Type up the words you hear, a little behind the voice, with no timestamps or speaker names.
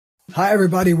Hi,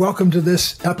 everybody. Welcome to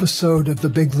this episode of the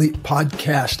Big Leap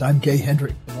Podcast. I'm Gay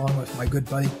Hendrick, along with my good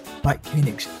buddy, Mike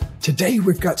Koenigs. Today,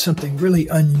 we've got something really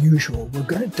unusual. We're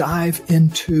going to dive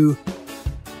into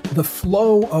the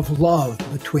flow of love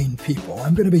between people.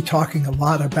 I'm going to be talking a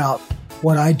lot about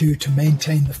what I do to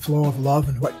maintain the flow of love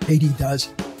and what Katie does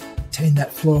to maintain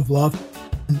that flow of love.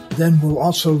 And then we'll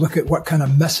also look at what kind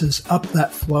of messes up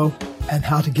that flow and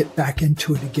how to get back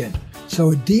into it again.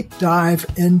 So a deep dive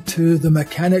into the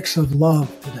mechanics of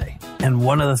love today. And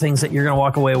one of the things that you're going to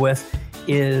walk away with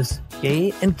is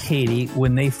Gay and Katie,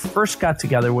 when they first got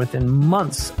together, within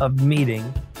months of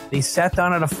meeting, they sat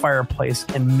down at a fireplace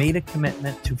and made a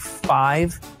commitment to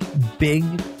 5 big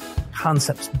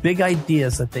concepts, big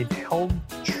ideas that they've held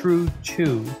true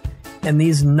to. And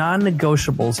these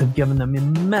non-negotiables have given them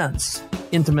immense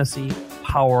intimacy,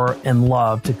 power, and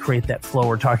love to create that flow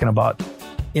we're talking about.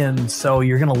 And so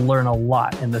you're going to learn a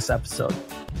lot in this episode.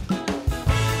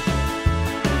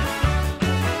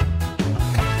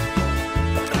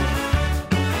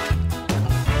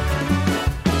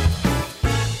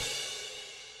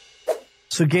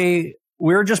 So, Gay,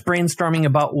 we're just brainstorming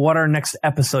about what our next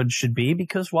episode should be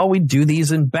because, well, we do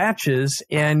these in batches.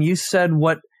 And you said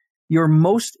what you're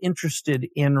most interested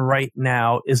in right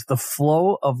now is the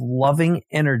flow of loving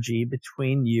energy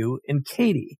between you and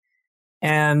Katie.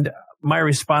 And my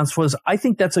response was, I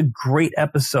think that's a great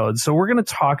episode. So we're going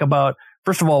to talk about,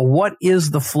 first of all, what is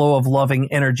the flow of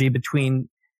loving energy between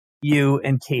you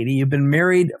and Katie? You've been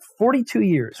married 42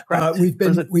 years, correct? We've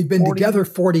been together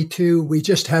 42. We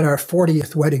just had our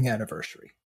 40th wedding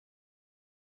anniversary.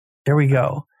 There we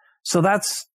go. So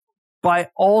that's, by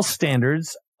all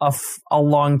standards, a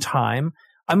long time.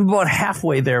 I'm about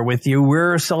halfway there with you.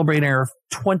 We're celebrating our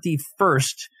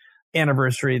 21st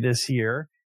anniversary this year.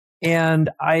 And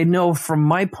I know from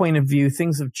my point of view,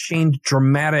 things have changed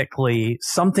dramatically.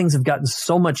 Some things have gotten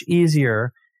so much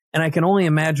easier. And I can only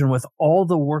imagine with all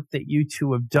the work that you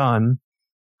two have done,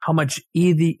 how much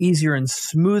easier and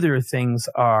smoother things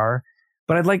are.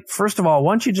 But I'd like, first of all,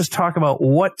 why don't you just talk about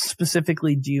what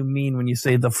specifically do you mean when you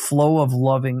say the flow of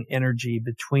loving energy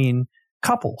between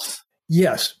couples?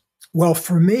 Yes. Well,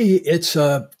 for me, it's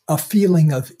a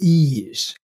feeling of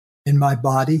ease in my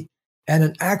body and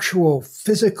an actual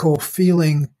physical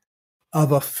feeling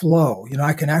of a flow. You know,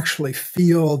 I can actually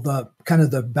feel the kind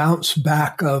of the bounce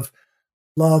back of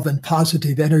love and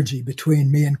positive energy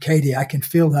between me and Katie. I can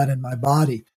feel that in my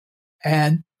body.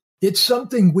 And it's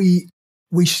something we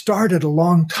started a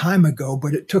long time ago,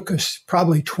 but it took us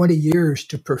probably 20 years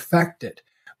to perfect it.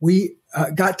 We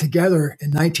got together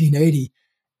in 1980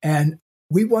 and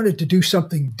we wanted to do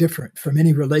something different from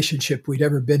any relationship we'd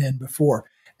ever been in before.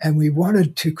 And we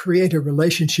wanted to create a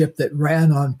relationship that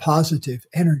ran on positive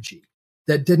energy,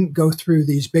 that didn't go through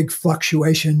these big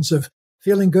fluctuations of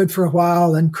feeling good for a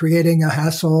while and creating a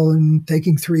hassle and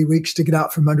taking 3 weeks to get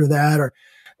out from under that. Or,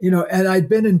 you know, and I'd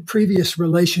been in previous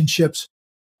relationships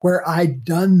where I'd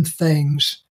done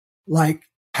things like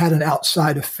had an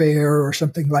outside affair or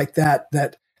something like that,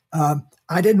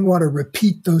 I didn't want to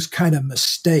repeat those kind of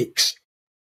mistakes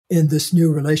in this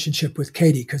new relationship with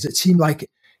Katie because it seemed like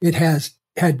it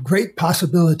had great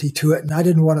possibility to it, and I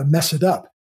didn't want to mess it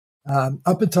up.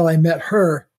 Up until I met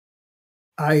her,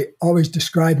 I always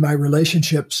described my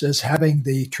relationships as having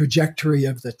the trajectory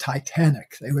of the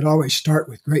Titanic. They would always start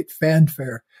with great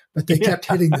fanfare, but they kept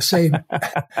hitting the same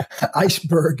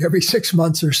iceberg every 6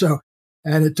 months or so.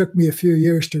 And it took me a few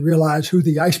years to realize who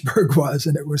the iceberg was,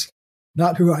 and it was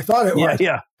not who I thought it was.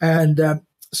 Yeah. And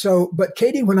but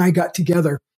Katie, when I got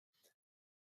together,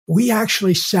 we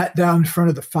actually sat down in front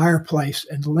of the fireplace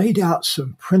and laid out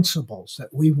some principles that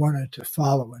we wanted to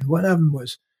follow. And one of them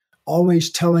was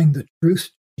always telling the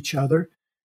truth to each other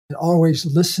and always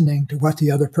listening to what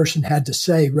the other person had to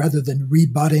say rather than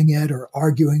rebutting it or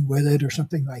arguing with it or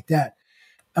something like that.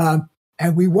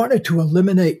 And we wanted to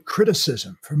eliminate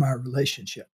criticism from our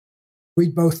relationship.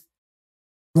 We'd both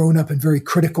grown up in very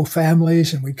critical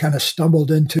families, and we kind of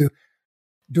stumbled into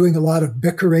doing a lot of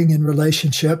bickering in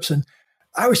relationships. And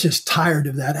I was just tired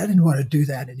of that. I didn't want to do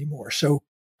that anymore. So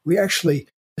we actually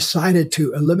decided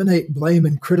to eliminate blame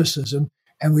and criticism.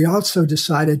 And we also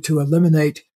decided to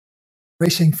eliminate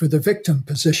racing for the victim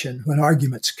position when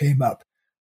arguments came up.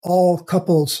 All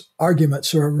couples'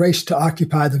 arguments are a race to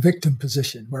occupy the victim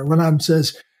position, where one of them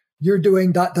says, "You're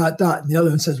doing ... and the other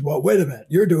one says, "Well, wait a minute,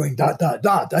 you're doing ...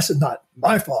 That's not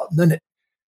my fault." And then it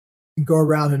can go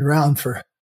around and around for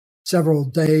several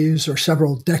days or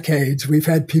several decades. We've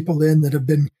had people in that have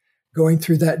been going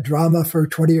through that drama for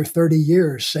 20 or 30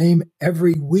 years, same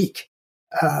every week.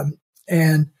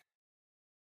 And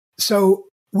so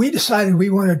we decided we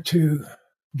wanted to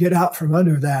get out from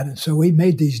under that. And so we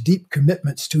made these deep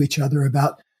commitments to each other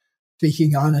about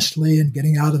speaking honestly and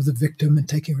getting out of the victim and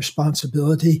taking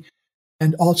responsibility,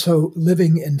 and also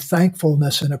living in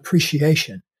thankfulness and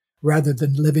appreciation rather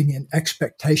than living in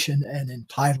expectation and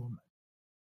entitlement.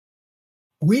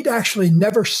 We'd actually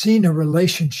never seen a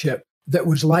relationship that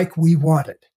was like we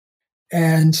wanted.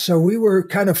 And so we were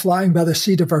kind of flying by the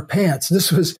seat of our pants.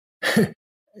 This was,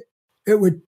 it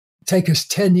would take us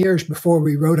 10 years before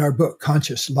we wrote our book,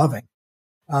 Conscious Loving,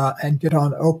 and get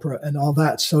on Oprah and all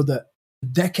that. So the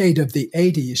decade of the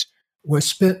 80s was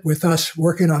spent with us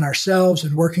working on ourselves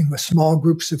and working with small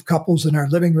groups of couples in our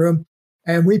living room.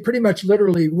 And we pretty much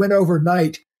literally went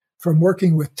overnight from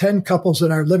working with 10 couples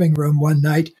in our living room one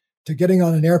night to getting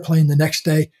on an airplane the next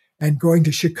day and going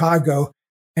to Chicago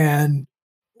and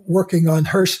working on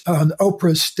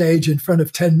Oprah's stage in front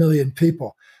of 10 million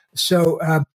people. So,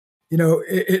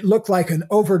 it looked like an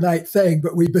overnight thing,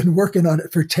 but we've been working on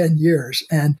it for 10 years.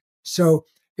 And so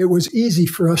it was easy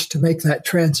for us to make that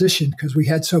transition because we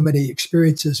had so many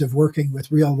experiences of working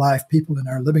with real live people in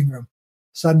our living room.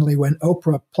 Suddenly, when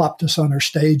Oprah plopped us on her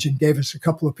stage and gave us a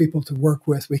couple of people to work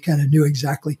with, we kind of knew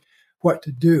exactly what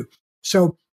to do.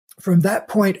 So from that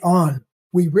point on,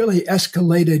 we really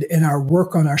escalated in our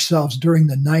work on ourselves during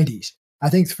the 90s. I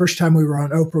think the first time we were on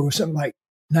Oprah was something like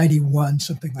 91,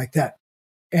 something like that.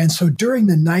 And so during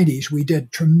the 90s, we did a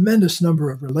tremendous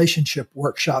number of relationship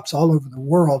workshops all over the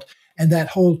world. And that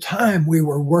whole time we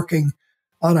were working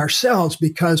on ourselves,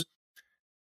 because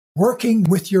working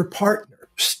with your partner,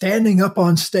 standing up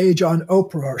on stage on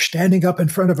Oprah or standing up in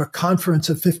front of a conference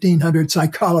of 1,500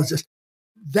 psychologists,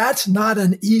 that's not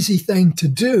an easy thing to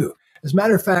do. As a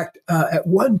matter of fact, at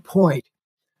one point,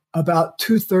 about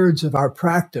 2/3 of our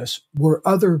practice were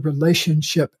other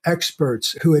relationship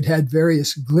experts who had had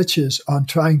various glitches on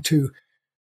trying to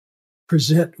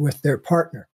present with their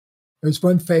partner. There's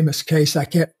one famous case, I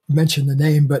can't mention the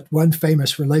name, but one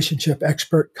famous relationship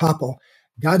expert couple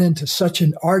got into such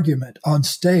an argument on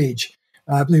stage,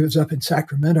 I believe it was up in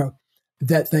Sacramento,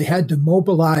 that they had to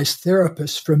mobilize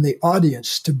therapists from the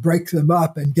audience to break them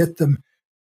up and get them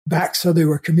back so they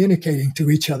were communicating to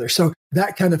each other. So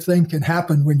that kind of thing can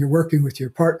happen when you're working with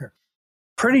your partner.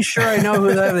 Pretty sure I know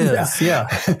who that is. Yeah.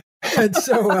 And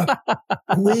so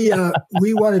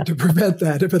we wanted to prevent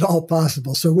that if at all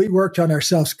possible. So we worked on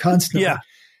ourselves constantly. Yeah.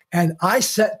 And I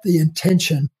set the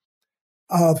intention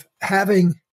of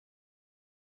having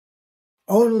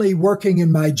only working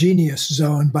in my genius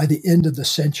zone by the end of the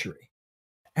century.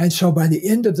 And so by the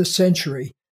end of the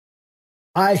century,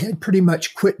 I had pretty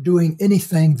much quit doing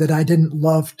anything that I didn't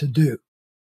love to do.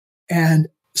 And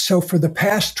so for the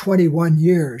past 21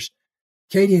 years,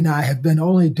 Katie and I have been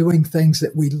only doing things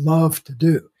that we love to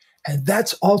do. And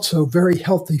that's also very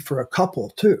healthy for a couple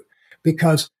too,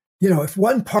 because, if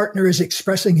one partner is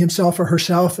expressing himself or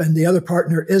herself and the other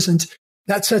partner isn't,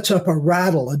 that sets up a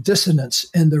rattle, a dissonance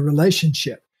in the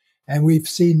relationship. And we've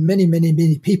seen many, many,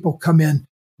 many people come in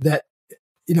that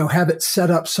have it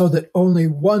set up so that only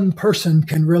one person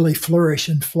can really flourish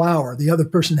and flower. The other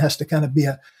person has to kind of be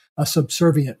a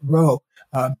subservient role.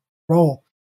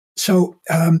 So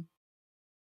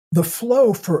the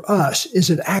flow for us is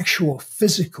an actual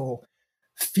physical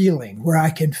feeling where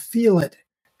I can feel it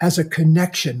as a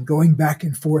connection going back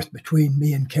and forth between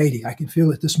me and Katie. I can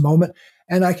feel it this moment,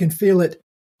 and I can feel it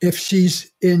if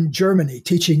she's in Germany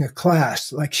teaching a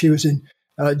class, like she was in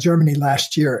Germany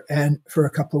last year and for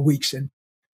a couple of weeks. And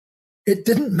it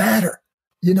didn't matter.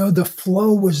 The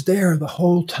flow was there the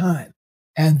whole time.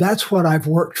 And that's what I've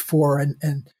worked for.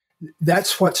 And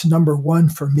that's what's number one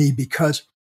for me, because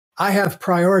I have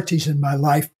priorities in my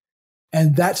life.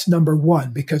 And that's number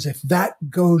one, because if that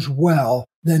goes well,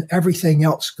 then everything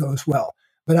else goes well.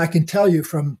 But I can tell you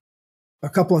from a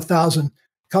couple of thousand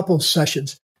couples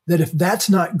sessions that if that's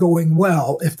not going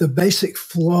well, if the basic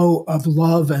flow of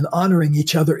love and honoring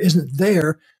each other isn't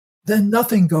there, then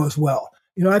nothing goes well.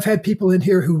 I've had people in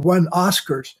here who won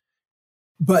Oscars,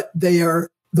 but the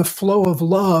flow of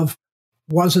love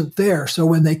wasn't there. So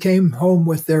when they came home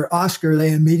with their Oscar,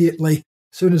 they immediately, as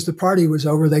soon as the party was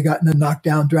over, they got in a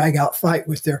knockdown, drag out fight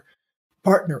with their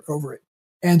partner over it.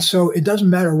 And so it doesn't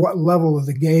matter what level of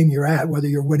the game you're at, whether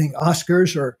you're winning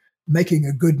Oscars or making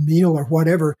a good meal or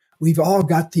whatever, we've all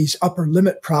got these upper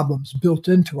limit problems built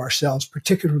into ourselves,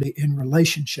 particularly in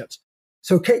relationships.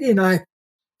 So Katie and I,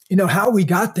 how we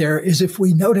got there is if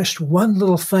we noticed one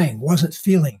little thing wasn't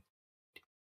feeling,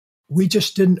 we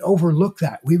just didn't overlook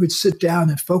that. We would sit down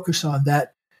and focus on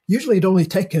that. Usually it'd only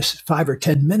take us 5 or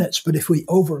 10 minutes, but if we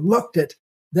overlooked it,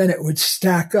 then it would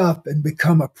stack up and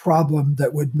become a problem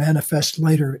that would manifest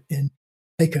later and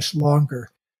take us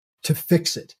longer to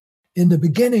fix it. in the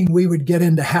beginning, we would get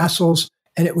into hassles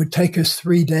and it would take us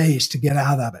 3 days to get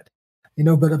out of it,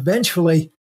 but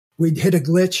eventually we'd hit a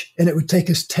glitch and it would take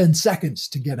us 10 seconds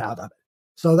to get out of it.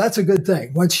 So that's a good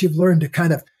thing. Once you've learned to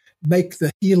kind of make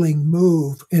the healing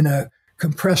move in a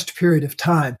compressed period of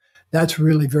time, that's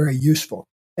really very useful.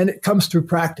 And it comes through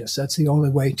practice. That's the only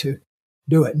way to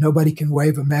do it. Nobody can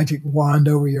wave a magic wand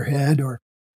over your head or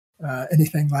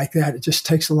anything like that. It just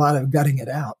takes a lot of gutting it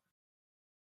out.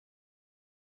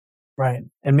 Right.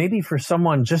 And maybe for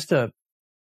someone just to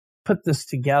put this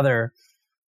together,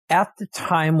 at the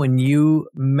time when you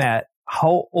met,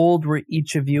 how old were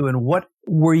each of you and what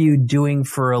were you doing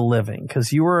for a living?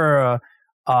 Because you were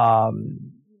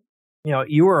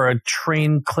you were a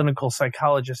trained clinical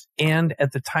psychologist, and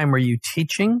at the time, were you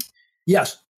teaching?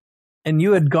 Yes. And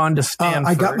you had gone to Stanford.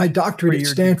 I got my doctorate at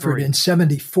Stanford in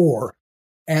 1974,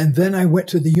 and then I went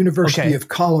to the University of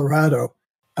Colorado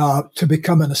to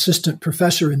become an assistant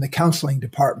professor in the counseling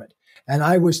department. And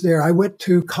I was there. I went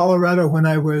to Colorado when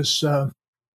I was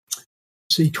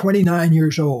 29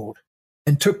 years old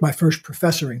and took my first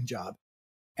professoring job.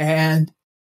 And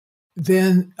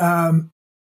then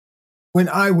when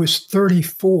I was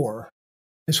 34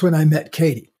 is when I met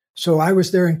Katie. So I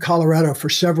was there in Colorado for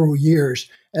several years,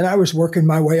 and I was working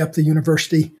my way up the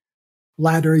university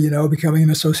ladder, becoming an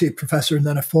associate professor and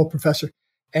then a full professor.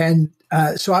 And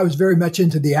so I was very much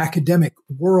into the academic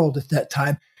world at that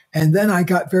time. And then I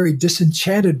got very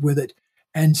disenchanted with it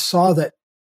and saw that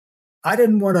I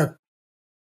didn't want to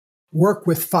work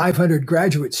with 500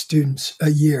 graduate students a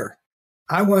year.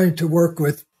 I wanted to work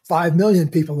with 5 million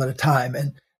people at a time.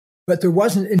 But there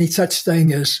wasn't any such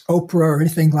thing as Oprah or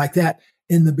anything like that.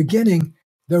 In the beginning,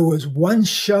 there was one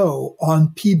show on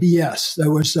PBS.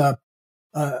 There was a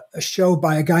show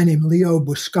by a guy named Leo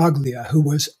Buscaglia, who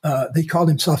was, they called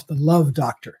himself the Love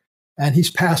Doctor, and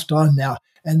he's passed on now.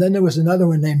 And then there was another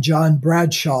one named John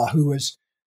Bradshaw, who was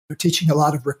teaching a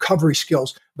lot of recovery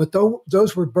skills. But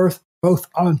those were both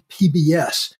on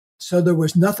PBS. So there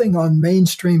was nothing on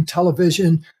mainstream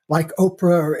television like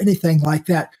Oprah or anything like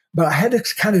that. But I had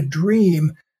this kind of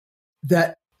dream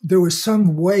that there was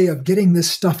some way of getting this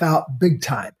stuff out big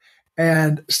time.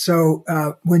 And so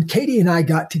when Katie and I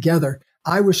got together,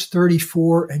 I was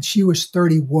 34 and she was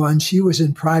 31. She was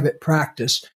in private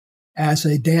practice as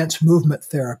a dance movement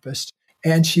therapist.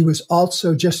 And she was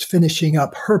also just finishing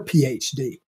up her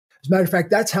PhD. As a matter of fact,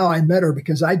 that's how I met her,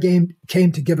 because I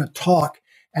came to give a talk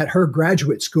at her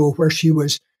graduate school where she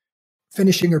was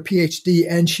finishing her PhD,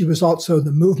 and she was also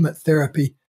the movement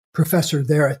therapy professor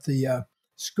there at the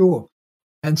school.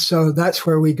 And so that's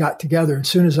where we got together. As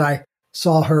soon as I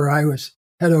saw her, I was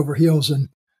head over heels in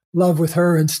love with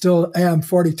her, and still am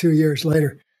 42 years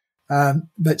later.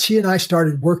 But she and I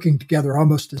started working together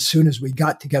almost as soon as we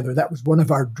got together. That was one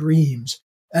of our dreams.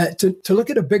 To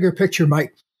look at a bigger picture,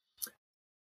 Mike,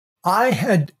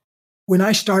 when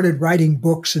I started writing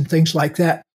books and things like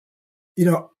that,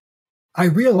 I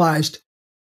realized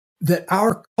that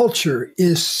our culture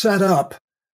is set up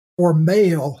for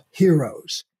male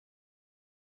heroes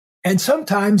and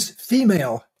sometimes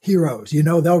female heroes.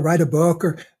 They'll write a book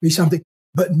or be something,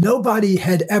 but nobody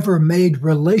had ever made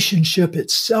relationship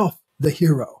itself the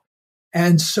hero.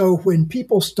 And so when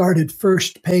people started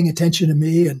first paying attention to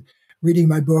me and reading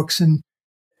my books and,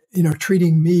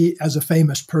 treating me as a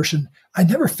famous person, I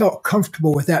never felt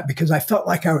comfortable with that, because I felt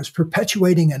like I was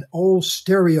perpetuating an old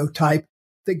stereotype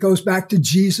that goes back to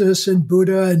Jesus and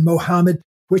Buddha and Mohammed,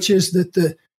 which is that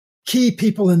the key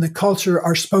people in the culture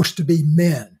are supposed to be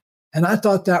men. And I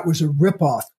thought that was a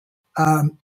ripoff.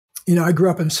 I grew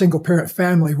up in a single parent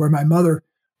family where my mother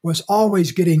was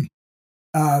always getting,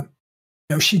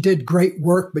 she did great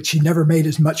work, but she never made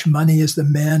as much money as the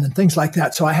men and things like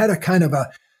that. So I had a kind of a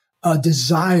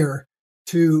desire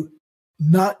to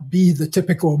not be the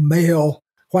typical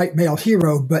white male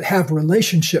hero, but have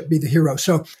relationship be the hero.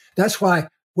 So that's why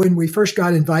when we first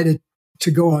got invited to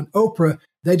go on Oprah,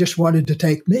 they just wanted to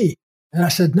take me. And I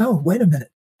said, no, wait a minute.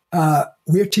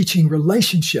 We're teaching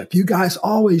relationship. You guys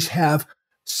always have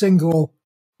single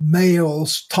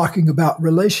males talking about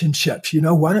relationships.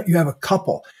 Why don't you have a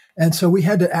couple? And so we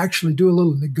had to actually do a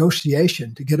little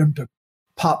negotiation to get them to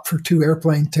pop for 2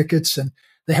 airplane tickets. And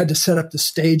they had to set up the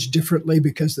stage differently,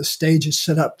 because the stage is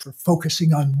set up for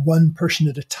focusing on one person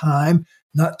at a time,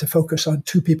 not to focus on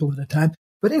 2 people at a time.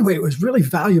 But anyway, it was really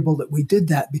valuable that we did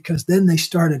that, because then they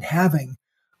started having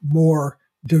more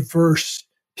diverse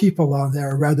people on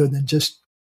there rather than just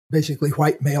basically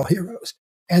white male heroes.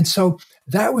 And so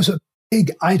that was a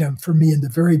big item for me in the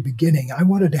very beginning. I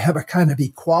wanted to have a kind of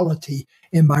equality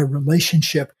in my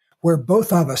relationship where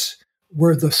both of us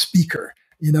were the speaker,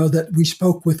 that we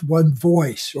spoke with one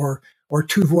voice, or or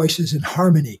two voices in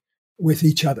harmony with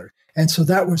each other. And so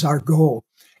that was our goal.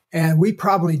 And we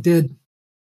probably did,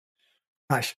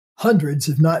 hundreds,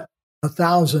 if not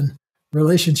 1,000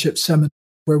 relationship seminars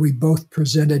where we both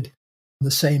presented on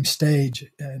the same stage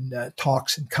and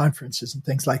talks and conferences and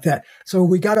things like that. So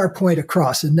we got our point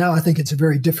across. And now I think it's a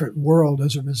very different world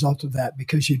as a result of that,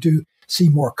 because you do see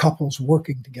more couples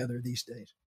working together these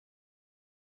days.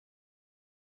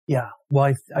 Yeah.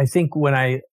 Well, I think when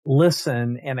I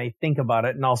listen and I think about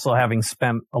it, and also having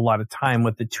spent a lot of time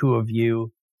with the two of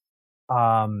you,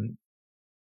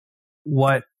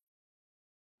 what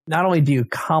not only do you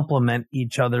complement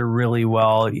each other really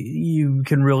well, you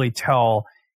can really tell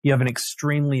you have an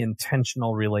extremely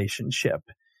intentional relationship.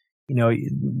 You know,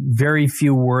 very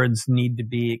few words need to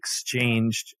be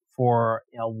exchanged for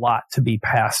a lot to be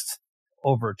passed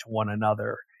over to one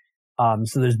another.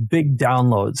 So there's big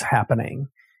downloads happening,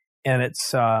 and it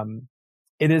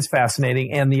is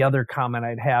fascinating. And the other comment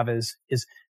I'd have is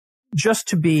just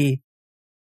to be,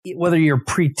 whether you're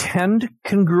pretend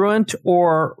congruent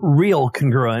or real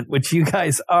congruent, which you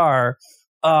guys are,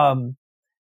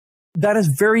 that is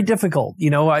very difficult.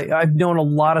 You know, I've known a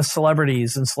lot of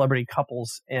celebrities and celebrity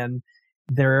couples, and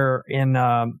they're in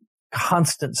a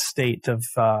constant state of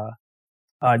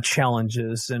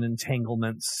challenges and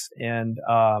entanglements, and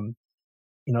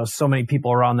you know, so many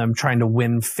people around them trying to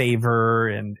win favor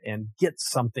and get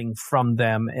something from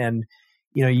them. And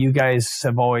you know, you guys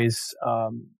have always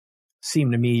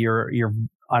seemed to me you're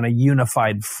on a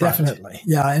unified front. Definitely.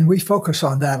 Yeah. And we focus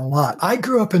on that a lot. I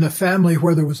grew up in a family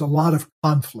where there was a lot of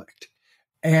conflict.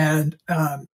 And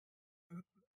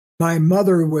my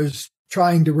mother was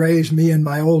trying to raise me and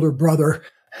my older brother,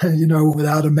 you know,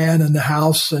 without a man in the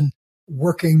house and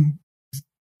working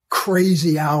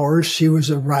crazy hours. She was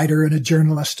a writer and a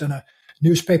journalist and a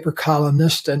newspaper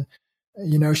columnist. And,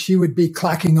 you know, she would be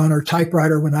clacking on her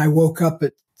typewriter when I woke up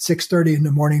at 6:30 in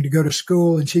the morning to go to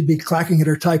school. And she'd be clacking at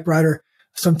her typewriter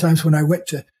sometimes when I went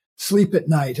to sleep at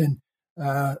night. And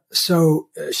so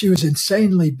she was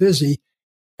insanely busy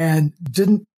and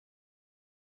didn't,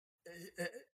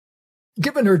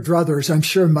 given her druthers, I'm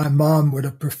sure my mom would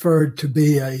have preferred to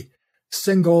be a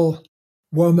single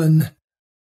woman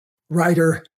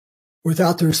writer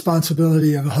without the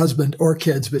responsibility of a husband or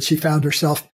kids. But she found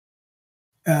herself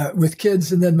with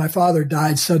kids. And then my father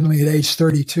died suddenly at age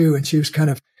 32, and she was kind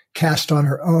of cast on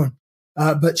her own.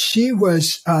 But she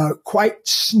was quite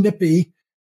snippy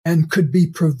and could be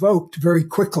provoked very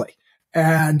quickly.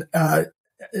 And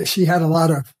she had a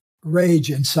lot of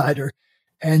rage inside her.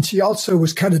 And she also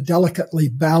was kind of delicately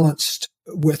balanced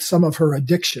with some of her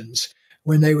addictions.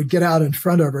 When they would get out in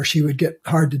front of her, she would get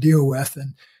hard to deal with.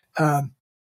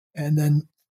 And then,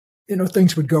 you know,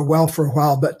 things would go well for a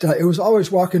while, but it was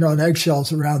always walking on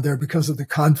eggshells around there because of the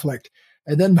conflict.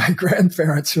 And then my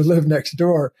grandparents, who lived next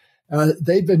door,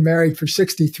 they'd been married for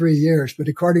 63 years, but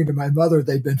according to my mother,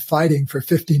 they'd been fighting for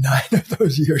 59 of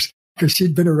those years because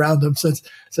she'd been around them since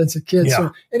a kid. Yeah.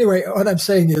 So anyway, what I'm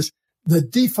saying is the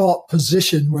default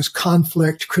position was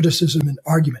conflict, criticism, and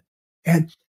argument.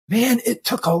 And man, it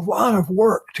took a lot of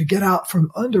work to get out from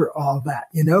under all that,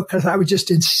 you know, because I would just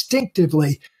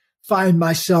instinctively find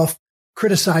myself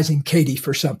criticizing Katie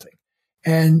for something.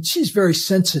 And she's very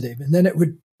sensitive. And then it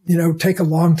would, you know, take a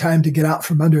long time to get out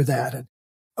from under that. And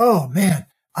oh man,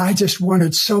 I just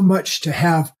wanted so much to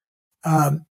have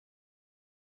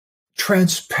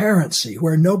transparency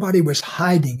where nobody was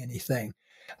hiding anything.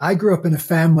 I grew up in a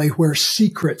family where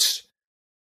secrets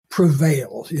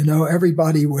prevailed. You know,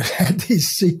 everybody had these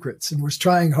secrets and was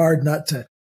trying hard not to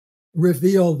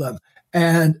reveal them.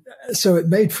 And so it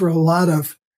made for a lot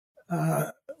of,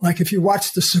 like if you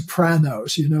watch The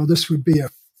Sopranos, you know, this would be a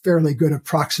fairly good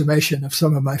approximation of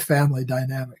some of my family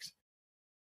dynamics.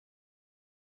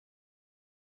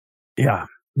 Yeah,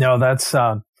 no, that's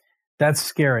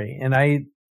scary. And I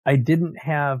didn't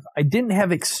have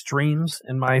extremes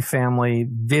in my family.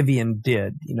 Vivian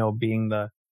did, you know, being the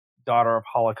daughter of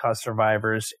Holocaust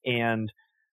survivors, and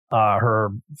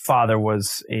her father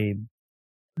was a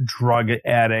drug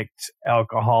addict,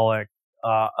 alcoholic,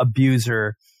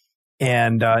 abuser,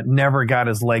 and never got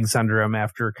his legs under him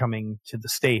after coming to the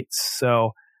States.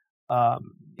 So,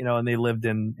 you know, and they lived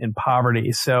in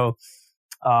poverty. So,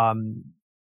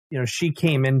 you know, she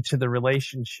came into the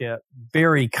relationship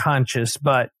very conscious,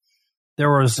 but there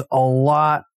was a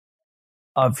lot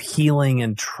of healing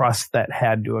and trust that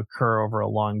had to occur over a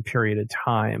long period of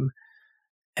time.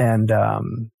 And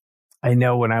I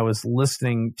know when I was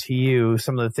listening to you,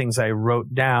 some of the things I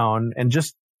wrote down, and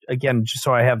just again, just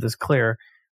so I have this clear,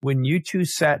 when you two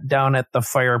sat down at the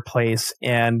fireplace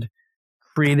and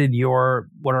created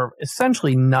what are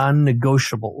essentially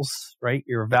non-negotiables, right?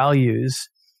 Your values.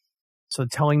 So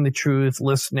telling the truth,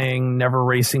 listening, never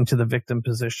racing to the victim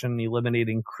position,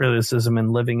 eliminating criticism,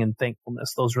 and living in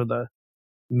thankfulness. Those were the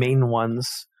main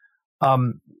ones.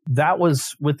 That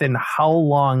was within how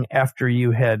long after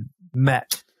you had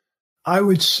met? I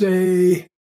would say,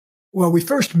 well, we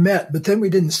first met, but then we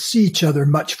didn't see each other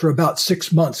much for about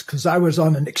 6 months because I was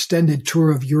on an extended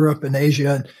tour of Europe and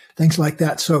Asia and things like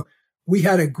that. So we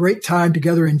had a great time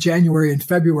together in January and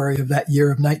February of that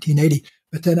year of 1980.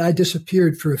 But then I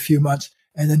disappeared for a few months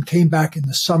and then came back in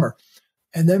the summer.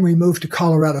 And then we moved to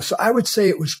Colorado. So I would say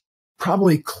it was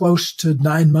probably close to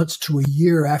 9 months to a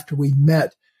year after we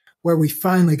met where we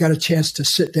finally got a chance to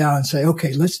sit down and say,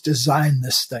 okay, let's design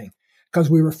this thing. Because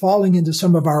we were falling into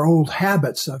some of our old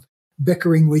habits of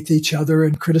bickering with each other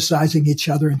and criticizing each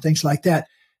other and things like that.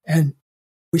 And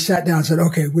we sat down and said,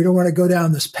 okay, we don't want to go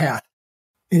down this path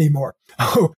anymore.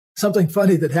 Oh, something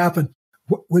funny that happened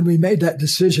when we made that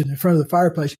decision in front of the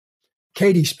fireplace.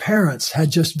 Katie's parents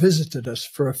had just visited us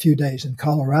for a few days in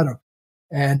Colorado,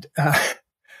 and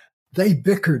they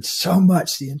bickered so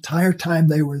much the entire time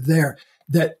they were there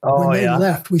that when they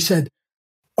left, we said,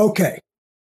 okay,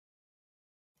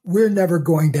 we're never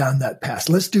going down that path.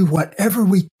 Let's do whatever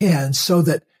we can so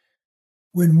that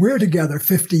when we're together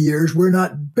 50 years, we're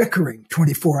not bickering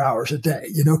 24 hours a day,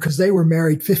 because they were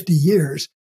married 50 years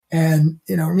and,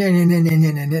 all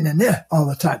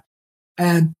the time.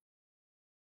 And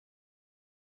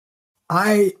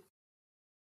I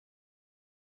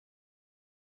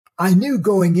knew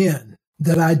going in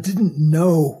that I didn't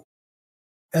know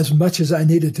as much as I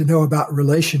needed to know about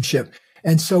relationship.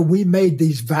 And so we made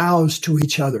these vows to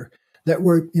each other that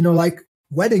were, like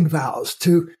wedding vows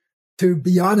to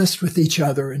be honest with each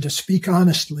other and to speak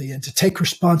honestly and to take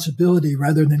responsibility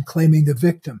rather than claiming the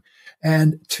victim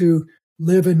and to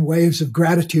live in waves of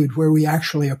gratitude where we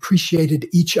actually appreciated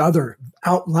each other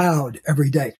out loud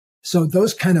every day. So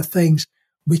those kind of things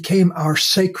became our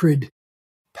sacred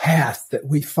path that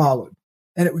we followed.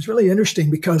 And it was really interesting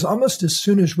because almost as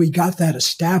soon as we got that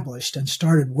established and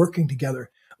started working together,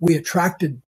 we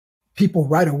attracted people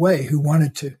right away who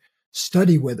wanted to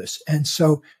study with us. And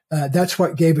so that's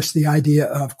what gave us the idea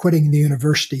of quitting the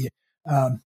university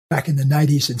back in the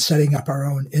 90s and setting up our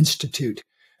own institute.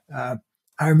 I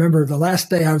remember the last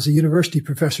day I was a university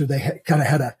professor, they kind of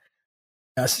had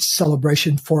a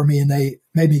celebration for me, and they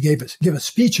made me give a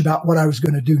speech about what I was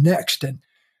going to do next. And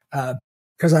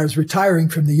because I was retiring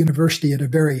from the university at a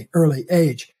very early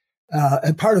age.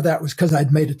 And part of that was because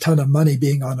I'd made a ton of money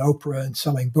being on Oprah and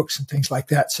selling books and things like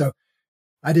that. So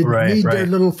I didn't need their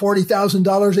little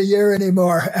 $40,000 a year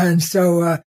anymore. And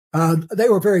so they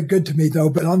were very good to me, though.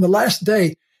 But on the last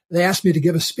day, they asked me to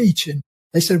give a speech, and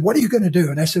they said, what are you going to do?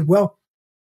 And I said, well,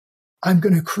 I'm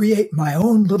going to create my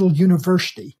own little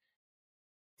university.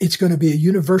 It's going to be a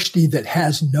university that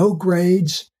has no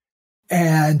grades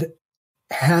and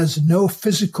has no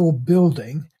physical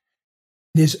building.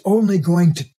 It is only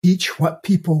going to teach what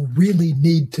people really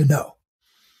need to know.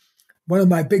 One of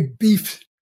my big beefs,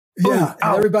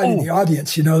 everybody in the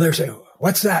audience, they're saying,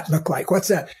 what's that look like? What's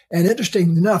that? And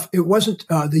interesting enough, it wasn't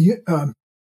the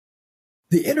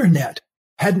internet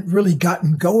hadn't really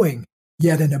gotten going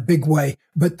yet in a big way,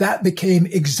 but that became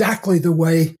exactly the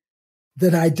way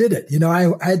that I did it.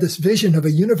 I had this vision of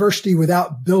a university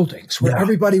without buildings where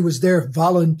everybody was there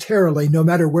voluntarily, no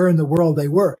matter where in the world they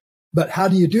were. But how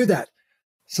do you do that?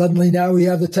 Suddenly now we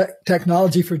have the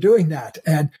technology for doing that.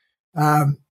 And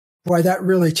boy, that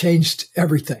really changed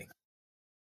everything.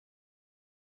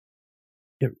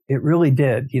 It really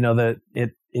did. That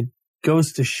it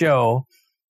goes to show,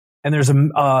 and there's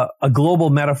a global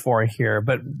metaphor here,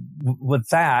 but with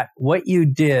that, what you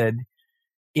did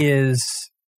is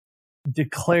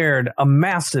declared a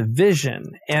massive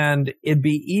vision, and it'd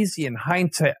be easy in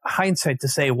hindsight to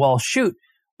say, well, shoot,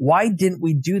 why didn't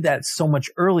we do that so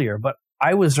much earlier? But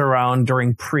I was around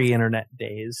during pre-internet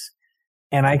days,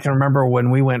 and I can remember when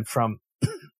we went from,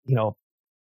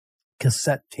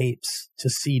 cassette tapes to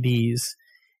CDs,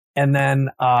 and then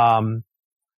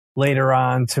later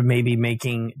on to maybe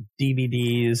making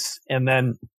DVDs, and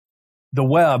then the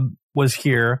web was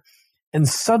here. And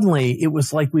suddenly it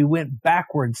was like we went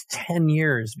backwards 10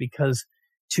 years because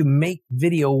to make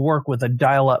video work with a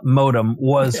dial-up modem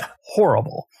was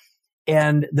horrible.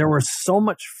 And there was so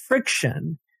much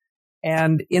friction.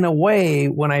 And in a way,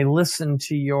 when I listened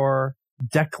to your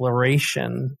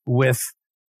declaration with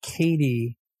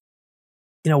Katie,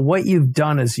 what you've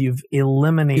done is you've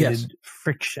eliminated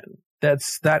friction.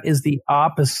 That is the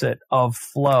opposite of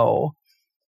flow.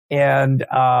 And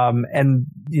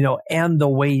the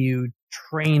way you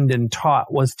trained and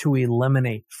taught was to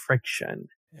eliminate friction.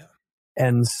 Yeah.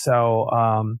 And so,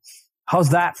 how's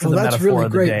that for the that's metaphor really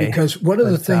of the great day? because one of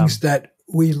the things that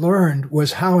we learned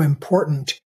was how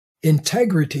important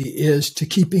integrity is to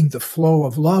keeping the flow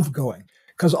of love going.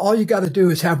 Because all you got to do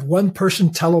is have one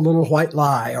person tell a little white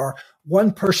lie, or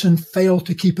one person fail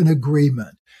to keep an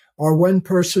agreement, or one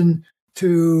person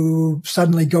to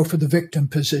suddenly go for the victim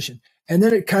position. And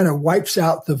then it kind of wipes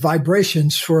out the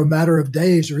vibrations for a matter of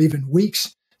days or even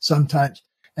weeks sometimes.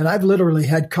 And I've literally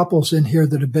had couples in here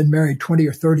that have been married 20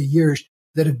 or 30 years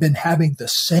that have been having the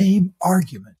same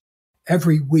argument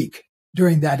every week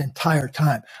during that entire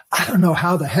time. I don't know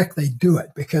how the heck they do it,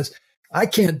 because I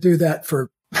can't do that for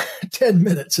 10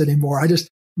 minutes anymore.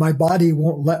 My body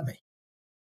won't let me.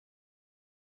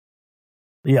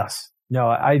 Yes. No,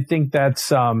 I think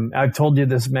that's, I've told you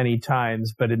this many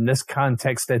times, but in this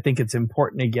context, I think it's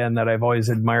important again that I've always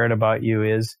admired about you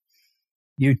is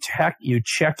you check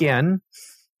in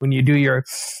when you do your,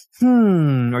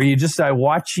 or I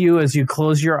watch you as you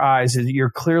close your eyes, you're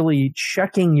clearly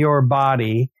checking your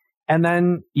body, and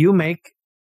then you make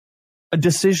a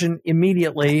decision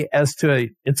immediately as to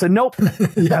it's a nope.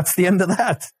 That's the end of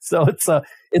that. So it's a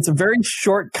very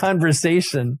short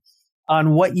conversation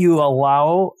on what you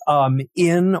allow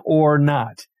in or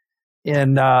not.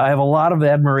 And I have a lot of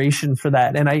admiration for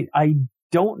that. And I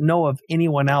don't know of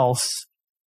anyone else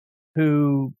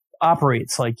who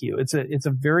operates like you. It's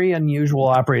a very unusual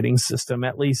operating system,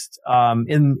 at least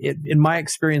in my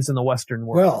experience in the Western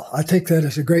world. Well, I take that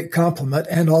as a great compliment,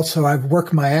 and also I've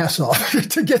worked my ass off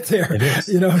to get there. It is.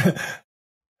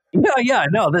 Yeah.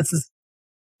 No, this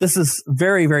is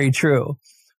very, very true.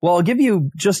 Well, I'll give you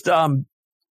just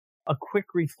a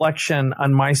quick reflection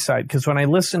on my side, because when I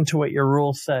listen to what your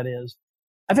rule set is,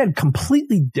 I've had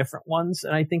completely different ones,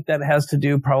 and I think that has to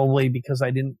do probably because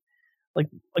I didn't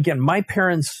again, my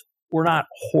parents were not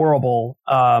horrible.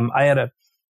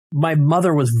 My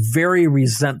mother was very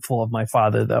resentful of my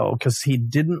father, though, because he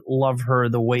didn't love her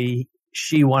the way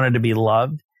she wanted to be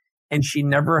loved. And she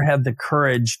never had the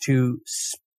courage to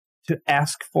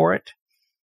ask for it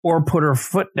or put her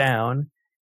foot down.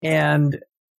 And,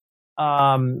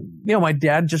 my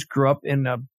dad just grew up in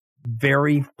a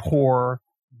very poor,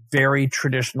 very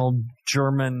traditional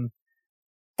German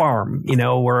farm,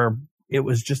 where it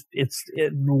was just,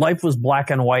 life was black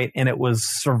and white, and it was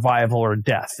survival or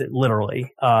death,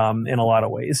 literally, in a lot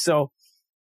of ways. So,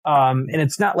 and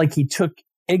it's not like he took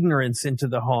ignorance into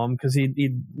the home, because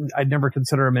I'd never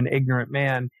consider him an ignorant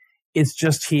man. It's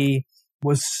just, he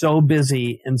was so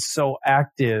busy and so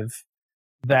active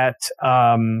that,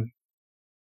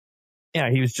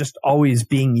 he was just always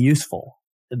being useful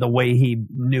the way he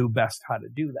knew best how to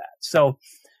do that. So,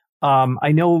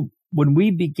 I know, when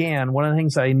we began, one of the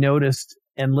things I noticed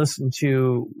and listened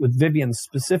to with Vivian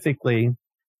specifically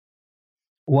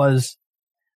was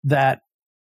that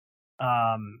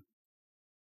the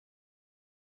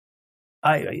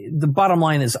bottom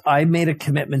line is I made a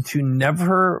commitment to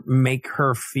never make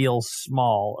her feel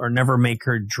small or never make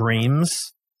her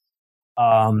dreams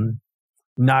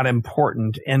not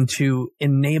important, and to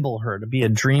enable her to be a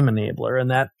dream enabler.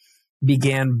 And that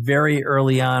began very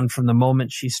early on, from the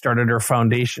moment she started her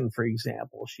foundation, for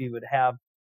example. She would have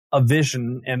a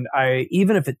vision, and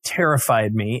even if it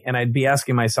terrified me, and I'd be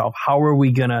asking myself, how are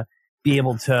we going to be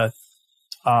able to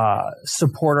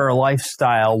support our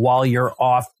lifestyle while you're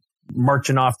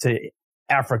marching off to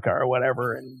Africa or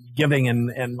whatever, and giving,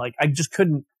 and I just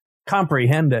couldn't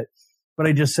comprehend it. But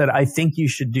I just said, I think you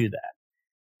should do that.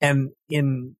 And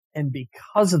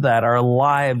because of that, our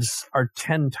lives are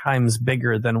 10 times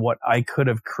bigger than what I could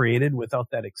have created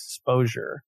without that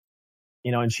exposure.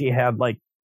 And she had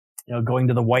going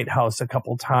to the White House a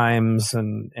couple times,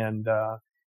 and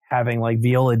having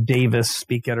Viola Davis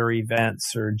speak at her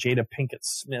events, or Jada Pinkett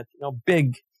Smith,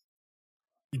 big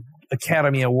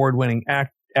Academy Award winning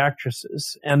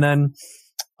actresses. And then,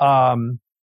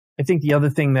 I think the other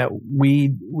thing that we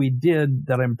did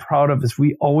that I'm proud of is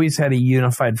we always had a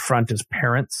unified front as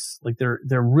parents. There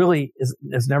really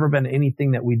has never been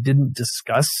anything that we didn't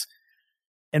discuss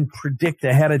and predict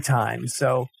ahead of time.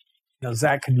 So,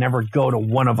 Zach could never go to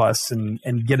one of us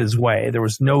and get his way. There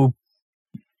was no,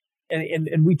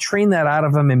 and we trained that out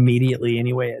of him immediately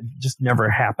anyway. It just never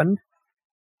happened.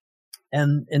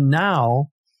 And now,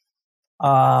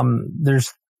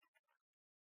 there's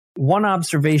one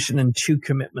observation and two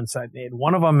commitments I've made.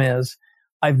 One of them is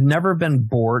I've never been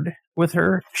bored with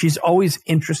her. She's always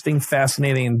interesting,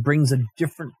 fascinating, and brings a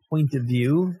different point of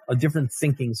view, a different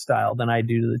thinking style than I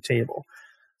do to the table.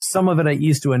 Some of it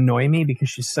used to annoy me because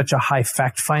she's such a high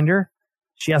fact finder.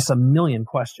 She asks a million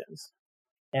questions.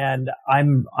 And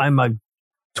I'm a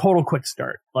total quick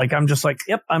start. Like I'm just like,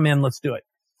 yep, I'm in, let's do it.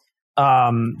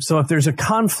 So if there's a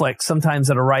conflict, sometimes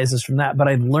it arises from that, but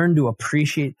I've learned to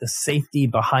appreciate the safety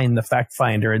behind the fact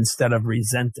finder instead of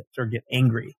resent it or get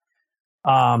angry.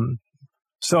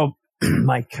 So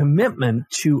my commitment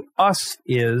to us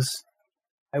is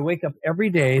I wake up every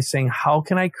day saying, how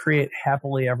can I create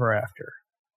happily ever after?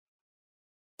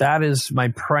 That is my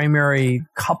primary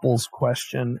couples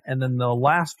question. And then the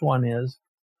last one is,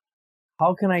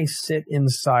 how can I sit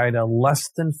inside a less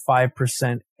than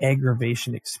 5%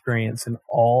 aggravation experience in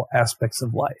all aspects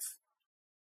of life?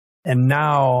 And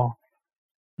now,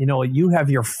 you know, you have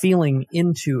your feeling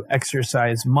into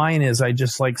exercise. Mine is I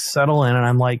just like settle in and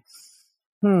I'm like,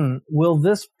 will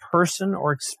this person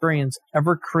or experience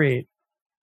ever create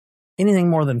anything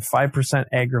more than 5%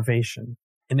 aggravation?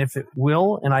 And if it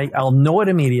will, and I'll know it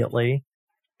immediately,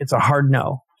 it's a hard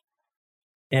no.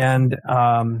 And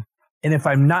if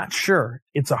I'm not sure,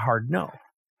 it's a hard no.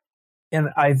 And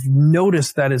I've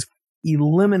noticed that has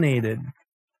eliminated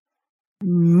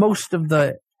most of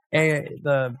the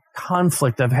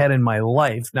conflict I've had in my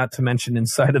life, not to mention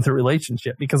inside of the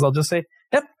relationship, because I'll just say,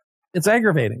 yep, it's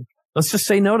aggravating. Let's just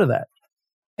say no to that.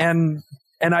 And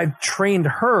I've trained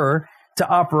her to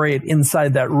operate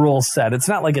inside that rule set. It's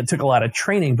not like it took a lot of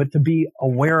training, but to be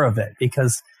aware of it,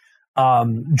 because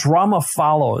drama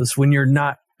follows when you're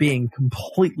not being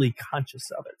completely conscious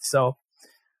of it. So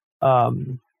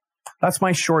that's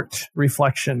my short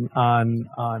reflection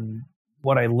on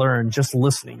what I learned just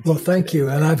listening. Well, thank you.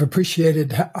 And I've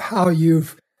appreciated how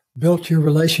you've built your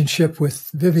relationship with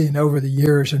Vivian over the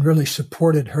years and really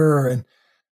supported her and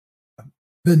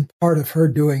been part of her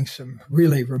doing some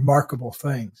really remarkable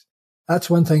things. That's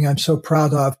one thing I'm so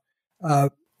proud of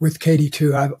with Katie,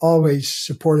 too. I've always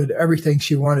supported everything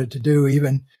she wanted to do,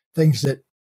 even things that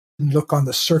look on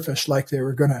the surface like they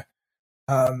were going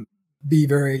to be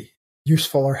very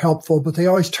useful or helpful, but they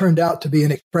always turned out to be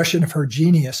an expression of her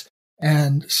genius.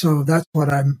 And so that's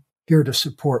what I'm here to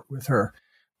support with her.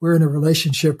 We're in a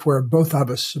relationship where both of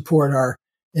us support our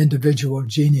individual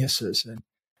geniuses, and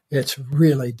it's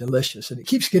really delicious. And it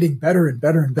keeps getting better and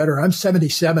better and better. I'm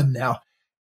 77 now,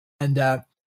 and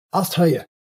I'll tell you,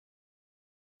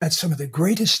 at some of the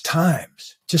greatest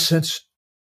times, just since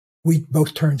we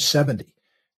both turned 70,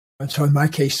 and so in my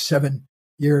case, 7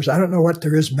 years, I don't know what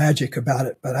there is magic about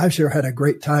it, but I've sure had a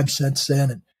great time since then,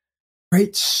 and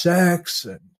great sex,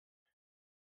 and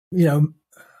you know,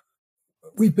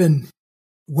 we've been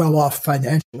well off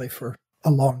financially for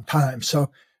a long time, so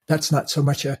that's not so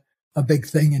much a big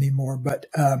thing anymore. But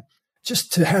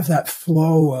just to have that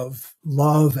flow of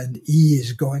love and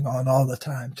ease going on all the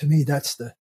time, to me, that's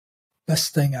the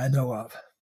best thing I know of.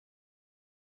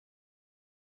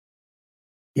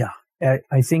 Yeah,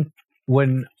 I think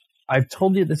when I've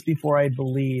told you this before, I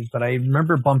believe, but I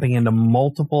remember bumping into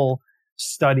multiple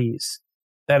studies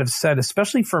that have said,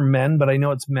 especially for men, but I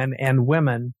know it's men and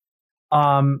women,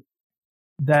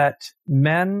 that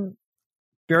men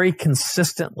very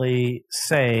consistently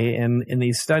say in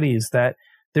these studies that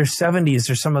their 70s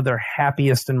are some of their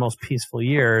happiest and most peaceful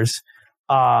years.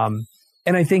 And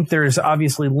I think there's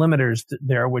obviously limiters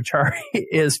there, which are,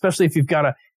 especially if you've got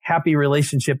a happy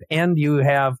relationship and you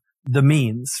have the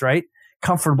means, right?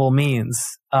 Comfortable means.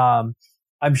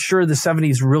 I'm sure the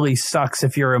 70s really sucks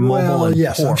if you're immobile and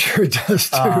yes, poor. I'm sure it does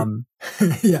too.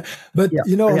 Yeah, but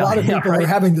you know, a lot of people are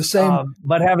having the same.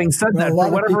 But having said that, a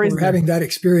lot of people are having that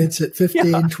experience at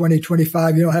 15, 20,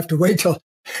 25. You don't have to wait till.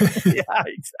 Yeah,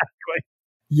 exactly.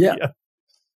 Yeah.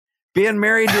 Being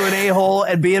married to an a-hole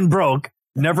and being broke,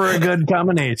 never a good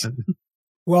combination.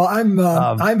 Well,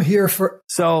 I'm here for.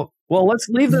 So, well, let's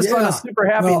leave this on a super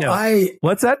happy note.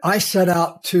 What's that? I set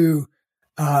out to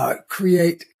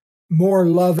create more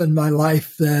love in my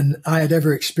life than I had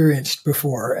ever experienced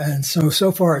before. And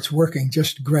so far it's working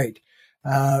just great.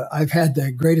 I've had the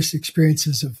greatest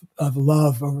experiences of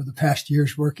love over the past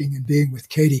years working and being with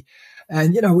Katie.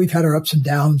 And, you know, we've had our ups and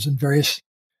downs and various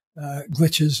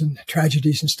glitches and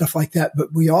tragedies and stuff like that,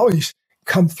 but we always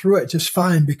come through it just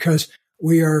fine because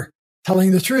we are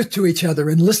telling the truth to each other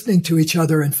and listening to each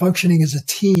other and functioning as a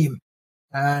team.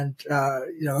 And,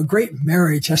 you know, a great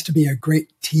marriage has to be a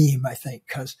great team, I think,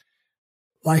 because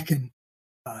like in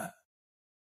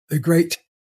the great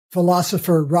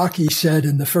philosopher Rocky said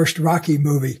in the first Rocky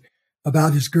movie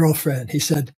about his girlfriend, he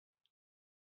said,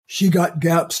 "She got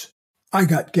gaps, I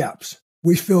got gaps.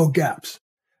 We fill gaps."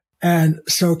 And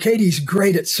so Katie's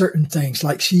great at certain things,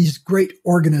 like she's great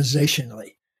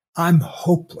organizationally. I'm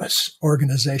hopeless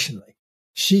organizationally.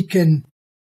 She's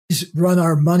run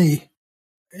our money,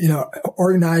 you know,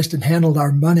 organized and handled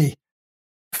our money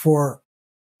for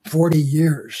 40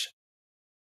 years.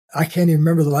 I can't even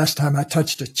remember the last time I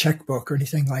touched a checkbook or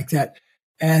anything like that.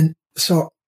 And so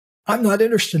I'm not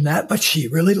interested in that, but she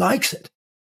really likes it.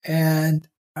 And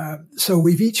so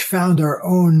we've each found our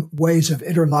own ways of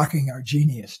interlocking our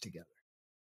genius together.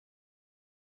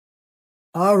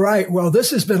 All right. Well,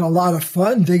 this has been a lot of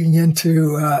fun digging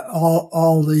into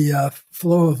all the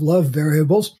flow of love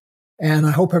variables. And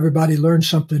I hope everybody learned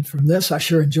something from this. I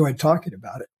sure enjoyed talking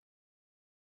about it.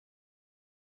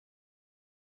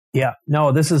 Yeah,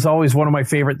 no, this is always one of my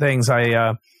favorite things.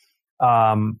 I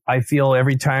feel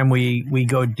every time we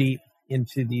go deep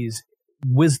into these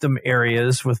wisdom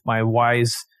areas with my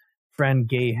wise friend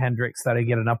Gay Hendricks that I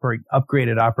get an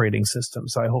upgraded operating system.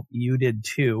 So I hope you did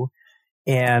too.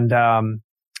 And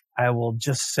I will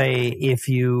just say, if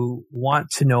you want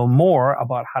to know more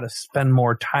about how to spend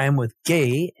more time with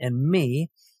Gay and me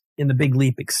in the Big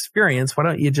Leap experience, why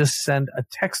don't you just send a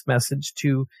text message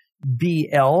to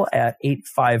BL at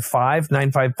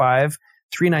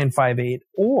 855-955-3958,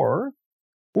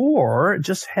 or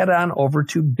just head on over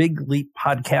to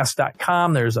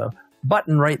bigleappodcast.com. There's a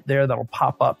button right there that'll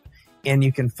pop up, and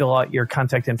you can fill out your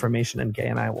contact information, and Gay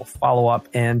and I will follow up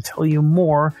and tell you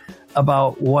more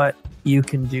about what you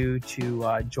can do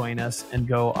to join us and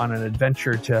go on an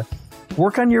adventure to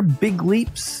work on your big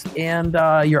leaps and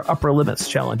your upper limits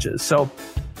challenges. So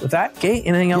with that, Gay,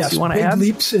 anything else you want to add? Big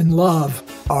leaps in love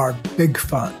are big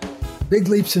fun. Big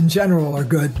leaps in general are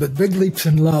good, but big leaps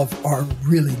in love are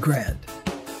really grand.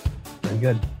 Very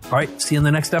good. All right. See you in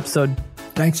the next episode.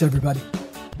 Thanks, everybody.